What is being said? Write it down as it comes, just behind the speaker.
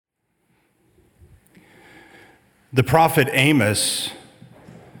The prophet Amos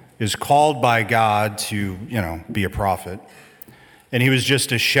is called by God to, be a prophet. And he was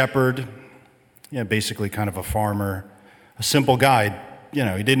just a shepherd, basically kind of a farmer, a simple guy.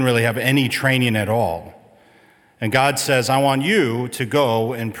 He didn't really have any training at all. And God says, I want you to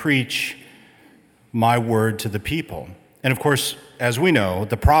go and preach my word to the people. And of course, as we know,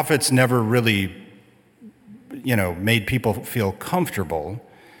 the prophets never really, made people feel comfortable.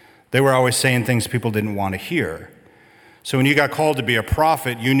 They were always saying things people didn't want to hear. So when you got called to be a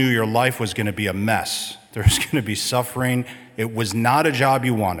prophet, you knew your life was going to be a mess. There was going to be suffering. It was not a job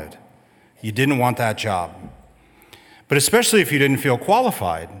you wanted. You didn't want that job. But especially if you didn't feel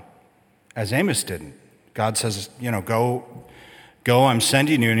qualified, as Amos didn't. God says, go, I'm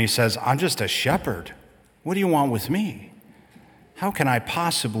sending you. And he says, I'm just a shepherd. What do you want with me? How can I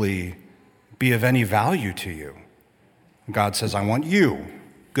possibly be of any value to you? And God says, I want you.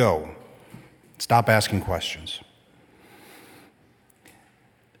 Go. Stop asking questions.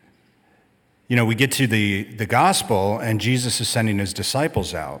 We get to the gospel, and Jesus is sending his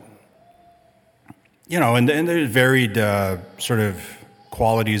disciples out. And there's varied sort of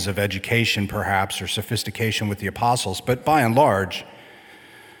qualities of education, perhaps, or sophistication with the apostles, but by and large,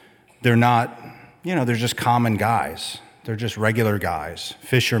 they're not, they're just common guys. They're just regular guys,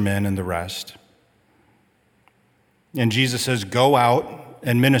 fishermen and the rest. And Jesus says, go out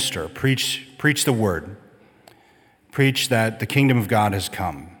and minister, preach the word, preach that the kingdom of God has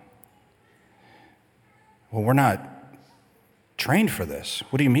come. Well, we're not trained for this.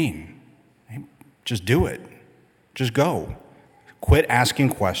 What do you mean? Just do it. Just go. Quit asking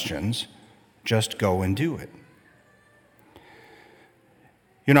questions. Just go and do it.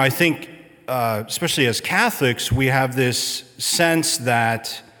 I think, especially as Catholics, we have this sense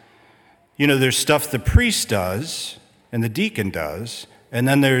that, there's stuff the priest does and the deacon does, and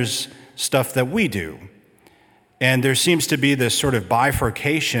then there's stuff that we do. And there seems to be this sort of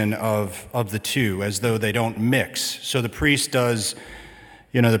bifurcation of the two, as though they don't mix. So the priest does,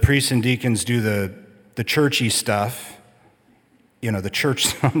 the priests and deacons do the churchy stuff, the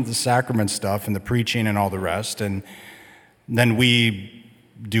church, the sacrament stuff, and the preaching and all the rest. And then we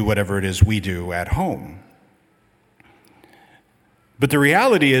do whatever it is we do at home. But the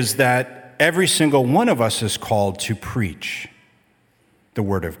reality is that every single one of us is called to preach the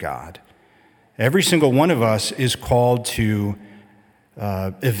Word of God. Every single one of us is called to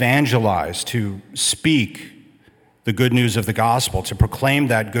evangelize, to speak the good news of the gospel, to proclaim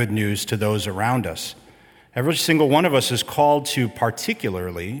that good news to those around us. Every single one of us is called to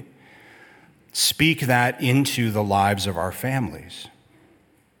particularly speak that into the lives of our families.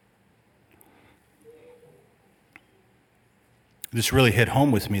 This really hit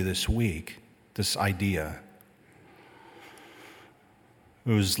home with me this week, this idea.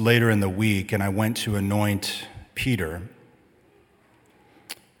 It was later in the week, and I went to anoint Peter,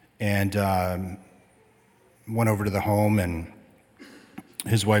 and went over to the home, and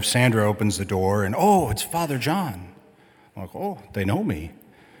his wife Sandra opens the door, and it's Father John. I'm like, they know me.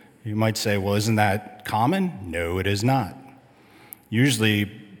 You might say, well, isn't that common? No, it is not. Usually,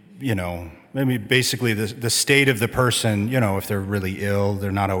 maybe basically the state of the person, if they're really ill,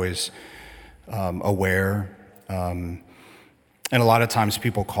 they're not always aware. And a lot of times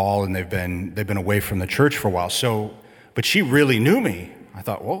people call and they've been away from the church for a while. So, but she really knew me. I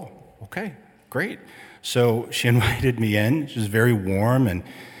thought, whoa, okay, great. So she invited me in. She was very warm, and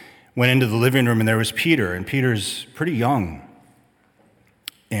went into the living room, and there was Peter. And Peter's pretty young,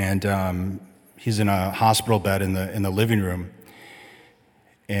 and he's in a hospital bed in the living room.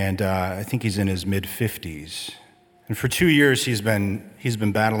 And I think he's in his mid-50s. And for 2 years he's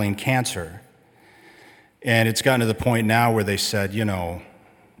been battling cancer. And it's gotten to the point now where they said,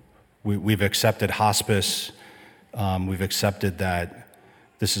 we've accepted hospice. We've accepted that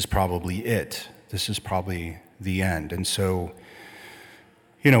this is probably it. This is probably the end. And so,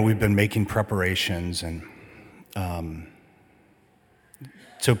 we've been making preparations. And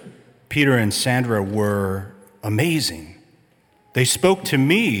so Peter and Sandra were amazing. They spoke to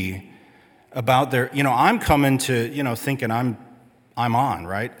me about their, I'm coming to, thinking I'm on,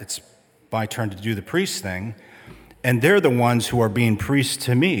 right? It's my turn to do the priest thing. And they're the ones who are being priests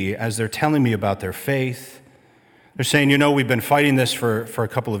to me as they're telling me about their faith. They're saying, we've been fighting this for a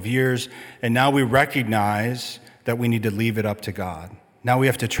couple of years, and now we recognize that we need to leave it up to God. Now we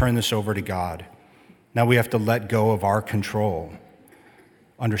have to turn this over to God. Now we have to let go of our control,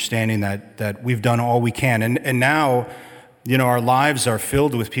 understanding that we've done all we can. And now, our lives are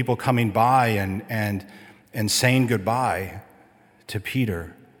filled with people coming by and saying goodbye to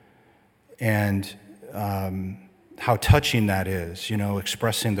Peter. And how touching that is,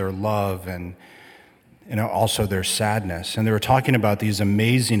 expressing their love and also their sadness. And they were talking about these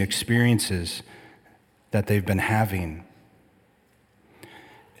amazing experiences that they've been having.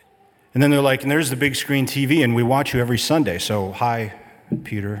 And then they're like, and there's the big screen TV, and we watch you every Sunday. So, hi,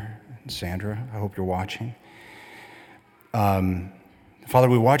 Peter and Sandra. I hope you're watching. Father,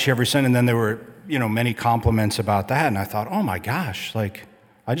 we watch you every Sunday. And then there were, many compliments about that. And I thought, oh my gosh,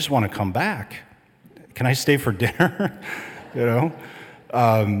 I just want to come back. Can I stay for dinner?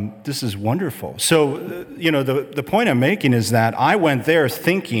 This is wonderful. So, the point I'm making is that I went there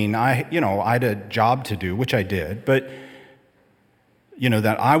thinking I had a job to do, which I did, but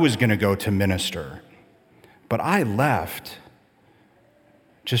that I was going to go to minister. But I left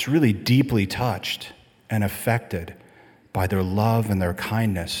just really deeply touched and affected by their love and their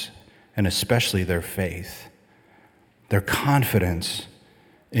kindness, and especially their faith, their confidence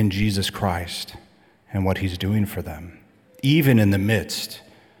in Jesus Christ and what he's doing for them, even in the midst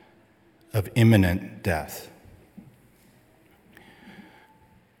of imminent death.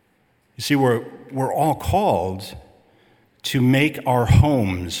 You see, we're all called to make our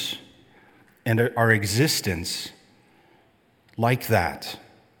homes and our existence like that.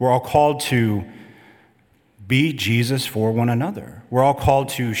 We're all called to be Jesus for one another. We're all called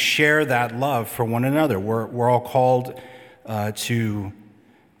to share that love for one another. We're all called to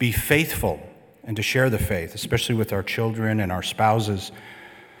be faithful and to share the faith, especially with our children and our spouses.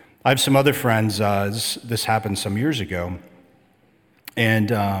 I have some other friends, this happened some years ago, and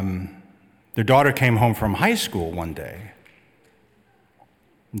their daughter came home from high school one day,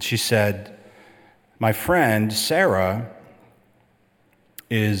 and she said, my friend, Sarah,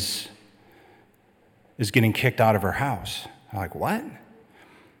 is getting kicked out of her house. I'm like, what?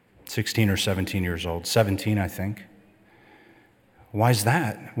 16 or 17 years old, 17, I think. Why is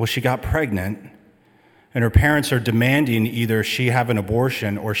that? Well, she got pregnant, and her parents are demanding either she have an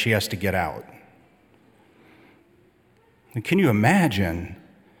abortion or she has to get out. And can you imagine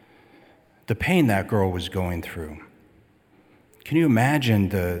the pain that girl was going through? Can you imagine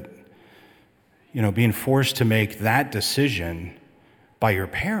being forced to make that decision by your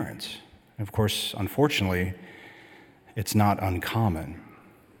parents? And of course, unfortunately, it's not uncommon.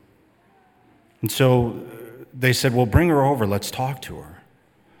 And so they said, well, bring her over, let's talk to her.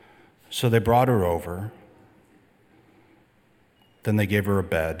 So they brought her over. Then they gave her a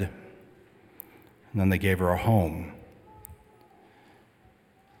bed. And then they gave her a home.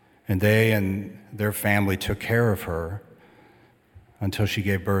 And they and their family took care of her until she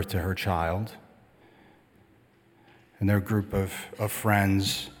gave birth to her child. And their group of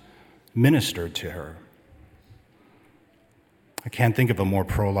friends ministered to her. I can't think of a more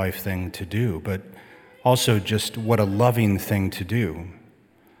pro-life thing to do, but also just what a loving thing to do.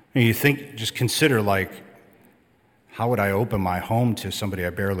 Just consider, how would I open my home to somebody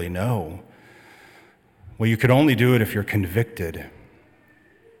I barely know? Well, you could only do it if you're convicted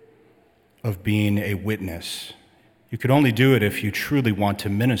of being a witness. You could only do it if you truly want to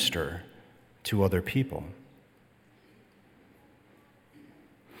minister to other people.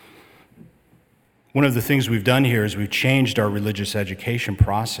 One of the things we've done here is we've changed our religious education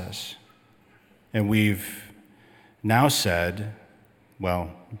process. And we've now said,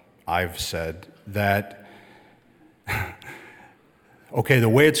 I've said that, okay, the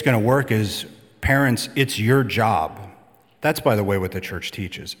way it's going to work is, parents, it's your job. That's, by the way, what the church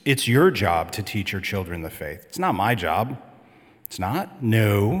teaches. It's your job to teach your children the faith. It's not my job. It's not?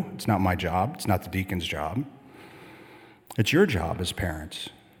 No, it's not my job. It's not the deacon's job. It's your job as parents.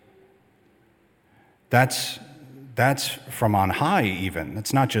 That's from on high even.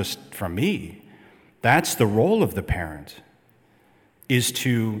 That's not just from me. That's the role of the parent, is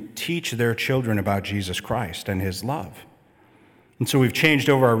to teach their children about Jesus Christ and his love. And so we've changed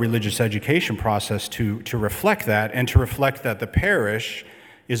over our religious education process to reflect that, and to reflect that the parish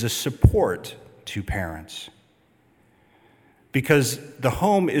is a support to parents. Because the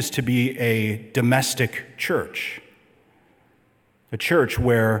home is to be a domestic church, a church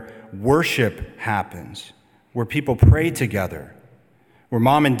where worship happens, where people pray together, where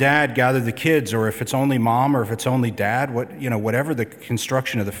mom and dad gather the kids, or if it's only mom or if it's only dad, whatever the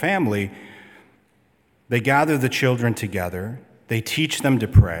construction of the family, they gather the children together, they teach them to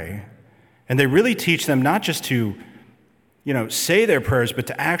pray, and they really teach them not just to, say their prayers, but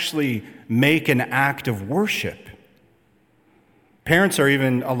to actually make an act of worship. Parents are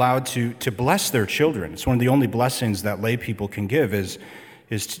even allowed to bless their children. It's one of the only blessings that lay people can give is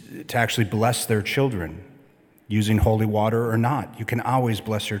to actually bless their children, using holy water or not. You can always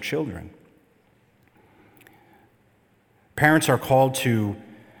bless your children. Parents are called to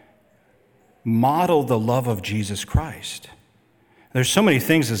model the love of Jesus Christ. There's so many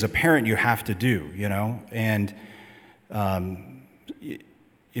things as a parent you have to do, and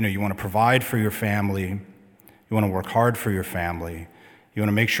you want to provide for your family, you want to work hard for your family, you want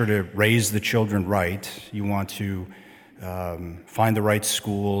to make sure to raise the children right, you want to find the right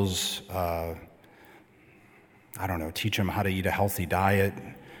schools, teach them how to eat a healthy diet.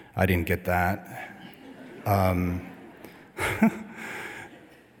 I didn't get that.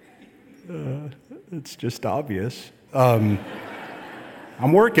 It's just obvious.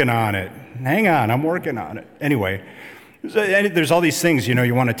 I'm working on it. Hang on, I'm working on it. Anyway, there's all these things,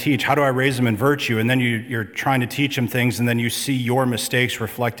 you want to teach. How do I raise them in virtue? And then you're trying to teach them things, and then you see your mistakes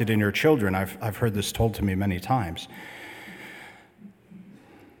reflected in your children. I've heard this told to me many times.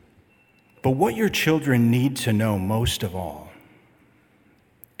 But what your children need to know most of all,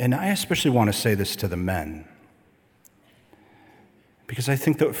 and I especially want to say this to the men, because I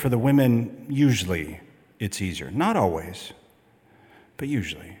think that for the women, usually it's easier. Not always, but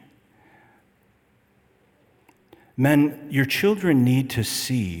usually. Men, your children need to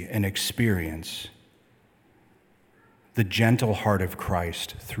see and experience the gentle heart of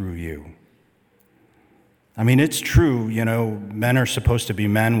Christ through you. I mean, it's true, men are supposed to be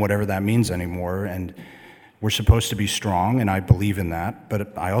men, whatever that means anymore, and we're supposed to be strong, and I believe in that,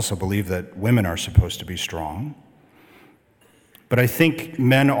 but I also believe that women are supposed to be strong. But I think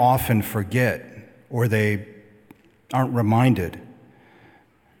men often forget, or they aren't reminded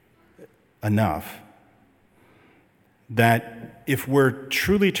enough, that if we're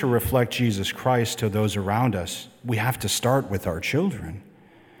truly to reflect Jesus Christ to those around us, we have to start with our children.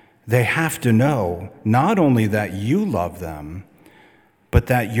 They have to know not only that you love them, but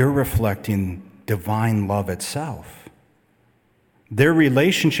that you're reflecting divine love itself. Their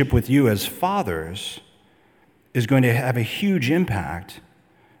relationship with you as fathers is going to have a huge impact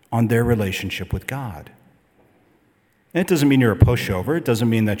on their relationship with God. And it doesn't mean you're a pushover. It doesn't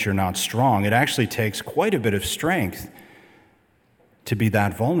mean that you're not strong. It actually takes quite a bit of strength to be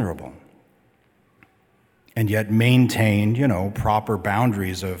that vulnerable and yet maintain, proper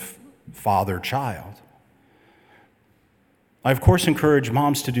boundaries of father-child. I, of course, encourage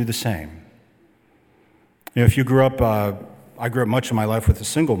moms to do the same. If you grew up, I grew up much of my life with a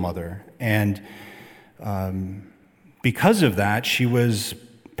single mother, and because of that, she was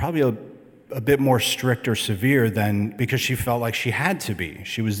probably a bit more strict or severe because she felt like she had to be.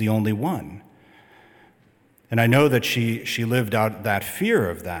 She was the only one. And I know that she lived out that fear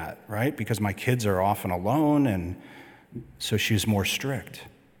of that, right? Because my kids are often alone, and so she's more strict.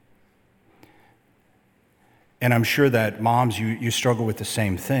 And I'm sure that moms, you struggle with the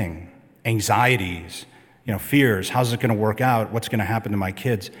same thing. Anxieties, fears. How's it going to work out? What's going to happen to my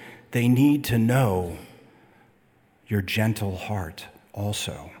kids? They need to know your gentle heart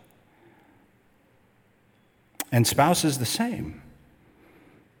also. And spouses the same.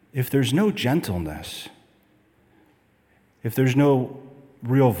 If there's no gentleness, if there's no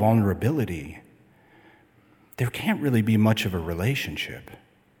real vulnerability, there can't really be much of a relationship.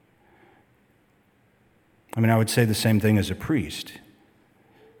 I would say the same thing as a priest.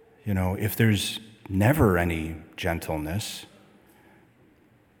 If there's never any gentleness,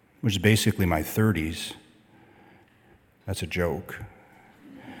 which is basically my 30s, that's a joke,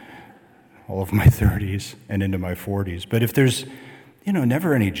 all of my 30s and into my 40s. But if there's,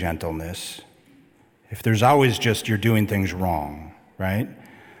 never any gentleness, if there's always just you're doing things wrong, right?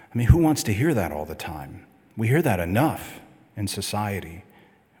 Who wants to hear that all the time? We hear that enough in society.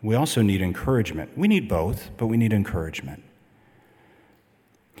 We also need encouragement. We need both, but we need encouragement.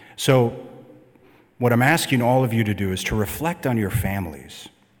 So what I'm asking all of you to do is to reflect on your families.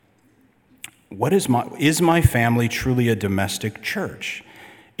 Is my family truly a domestic church?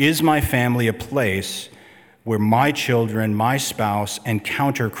 Is my family a place where my children, my spouse,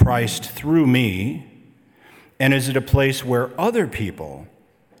 encounter Christ through me? And is it a place where other people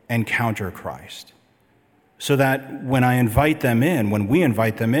encounter Christ? So that when I invite them in, when we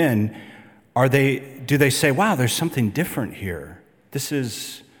invite them in, do they say, wow, there's something different here? This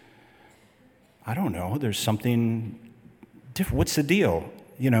is, there's something different. What's the deal?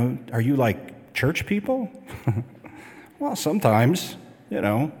 Are you like church people? Well, sometimes,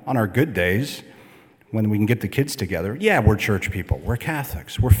 on our good days, when we can get the kids together, yeah, we're church people. We're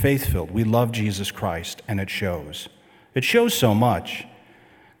Catholics. We're faith-filled. We love Jesus Christ, and it shows. It shows so much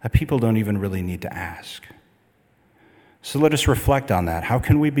that people don't even really need to ask. So let us reflect on that. How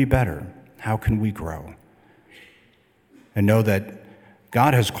can we be better? How can we grow? And know that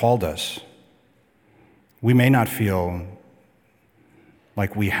God has called us. We may not feel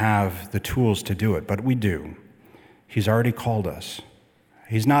like we have the tools to do it, but we do. He's already called us.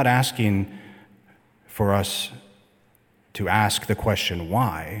 He's not asking for us to ask the question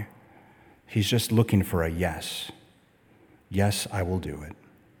why. He's just looking for a yes. Yes, I will do it.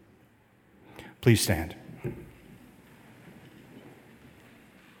 Please stand.